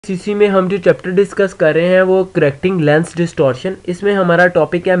CC में हम जो चैप्टर डिस्कस कर रहे हैं वो करेक्टिंग लेंस डिस्टॉर्शन। इसमें हमारा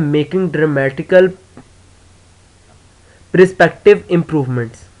टॉपिक है making dramatical perspective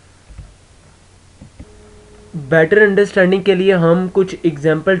improvements. Better understanding के लिए हम कुछ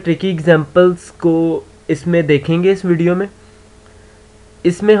ट्रिकी एग्जांपल्स को इसमें देखेंगे इस वीडियो में।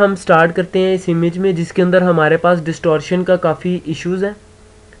 इसमें हम स्टार्ट करते हैं इस इमेज में जिसके अंदर हमारे पास डिस्टॉर्शन का काफ़ी इश्यूज़ है।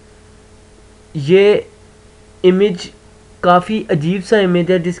 ये इमेज काफ़ी अजीब सा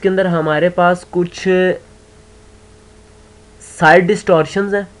इमेज है जिसके अंदर हमारे पास कुछ साइड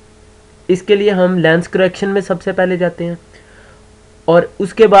डिस्टॉर्शंस हैं। इसके लिए हम लेंस करेक्शन में सबसे पहले जाते हैं और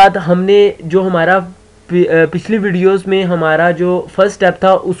उसके बाद हमने जो हमारा पिछली वीडियोस में हमारा जो फर्स्ट स्टेप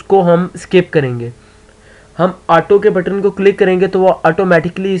था उसको हम स्किप करेंगे। हम ऑटो के बटन को क्लिक करेंगे तो वो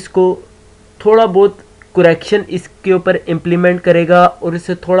ऑटोमेटिकली इसको थोड़ा बहुत करेक्शन इसके ऊपर इम्प्लीमेंट करेगा और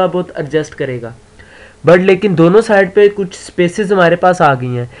इसे थोड़ा बहुत एडजस्ट करेगा। बट लेकिन दोनों साइड पे कुछ स्पेसेस हमारे पास आ गई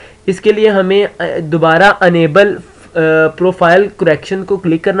हैं। इसके लिए हमें दोबारा अनेबल प्रोफाइल करेक्शन को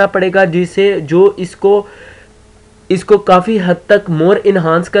क्लिक करना पड़ेगा जिसे जो इसको काफ़ी हद तक मोर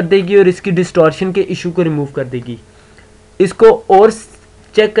इन्हांस कर देगी और इसकी डिस्टॉर्शन के इशू को रिमूव कर देगी। इसको और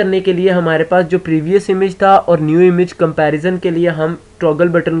चेक करने के लिए हमारे पास जो प्रीवियस इमेज था और न्यू इमेज कंपैरिजन के लिए हम टॉगल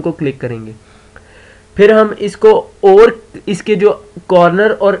बटन को क्लिक करेंगे। फिर हम इसको और इसके जो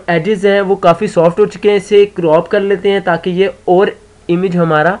कॉर्नर और एजेस हैं वो काफ़ी सॉफ्ट हो चुके हैं, इसे क्रॉप कर लेते हैं ताकि ये और इमेज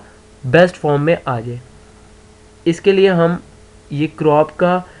हमारा बेस्ट फॉर्म में आ जाए। इसके लिए हम ये क्रॉप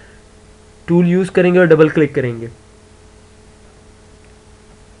का टूल यूज़ करेंगे और डबल क्लिक करेंगे।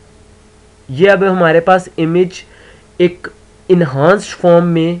 ये अब हमारे पास इमेज एक इन्हांस्ड फॉर्म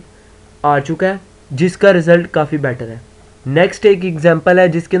में आ चुका है जिसका रिज़ल्ट काफ़ी बेटर है। नेक्स्ट एक एग्जांपल है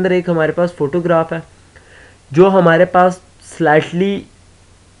जिसके अंदर एक हमारे पास फोटोग्राफ है जो हमारे पास स्लाइटली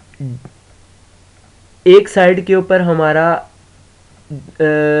एक साइड के ऊपर हमारा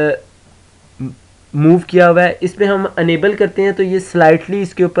मूव किया हुआ है। इसमें हम अनेबल करते हैं तो ये स्लाइटली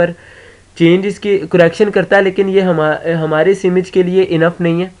इसके ऊपर चेंज इसकी करेक्शन करता है, लेकिन ये हमारे इस इमेज के लिए इनफ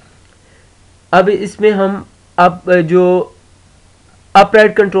नहीं है। अब इसमें हम अब जो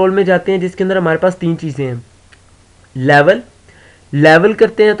अपराइट कंट्रोल में जाते हैं जिसके अंदर हमारे पास तीन चीज़ें हैं। लेवल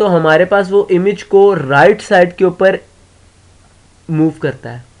करते हैं तो हमारे पास वो इमेज को राइट साइड के ऊपर मूव करता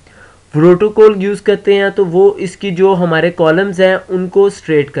है। प्रोटोकॉल यूज़ करते हैं तो वो इसकी जो हमारे कॉलम्स हैं उनको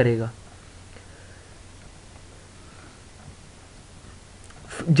स्ट्रेट करेगा।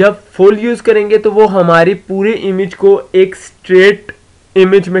 जब फुल यूज़ करेंगे तो वो हमारी पूरी इमेज को एक स्ट्रेट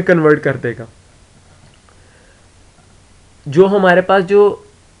इमेज में कन्वर्ट कर देगा। जो हमारे पास जो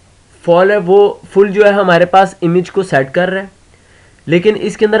फॉल है वो फुल जो है हमारे पास इमेज को सेट कर रहा है, लेकिन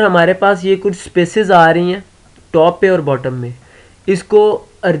इसके अंदर हमारे पास ये कुछ स्पेसेस आ रही हैं टॉप पे और बॉटम में। इसको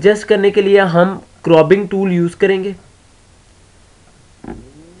एडजस्ट करने के लिए हम क्रॉपिंग टूल यूज़ करेंगे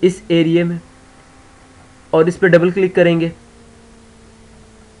इस एरिया में और इस पर डबल क्लिक करेंगे,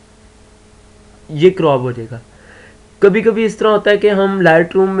 ये क्रॉप हो जाएगा। कभी कभी इस तरह होता है कि हम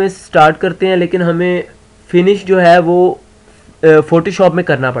लाइट रूम में स्टार्ट करते हैं लेकिन हमें फिनिश जो है वो फोटोशॉप में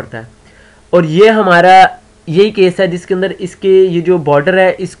करना पड़ता है, और ये हमारा यही केस है जिसके अंदर इसके ये जो बॉर्डर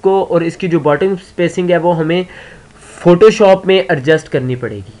है इसको और इसकी जो बॉटम स्पेसिंग है वो हमें फोटोशॉप में एडजस्ट करनी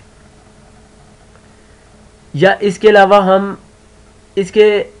पड़ेगी। या इसके अलावा हम इसके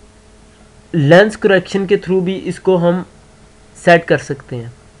लेंस करेक्शन के थ्रू भी इसको हम सेट कर सकते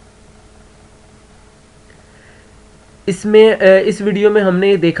हैं। इसमें इस वीडियो में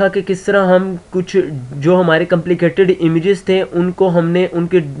हमने देखा कि किस तरह हम कुछ जो हमारे कॉम्प्लिकेटेड इमेजेस थे उनको हमने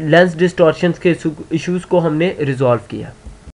उनके लेंस डिस्टॉर्शंस के इश्यूज़ को हमने रिजॉल्व किया।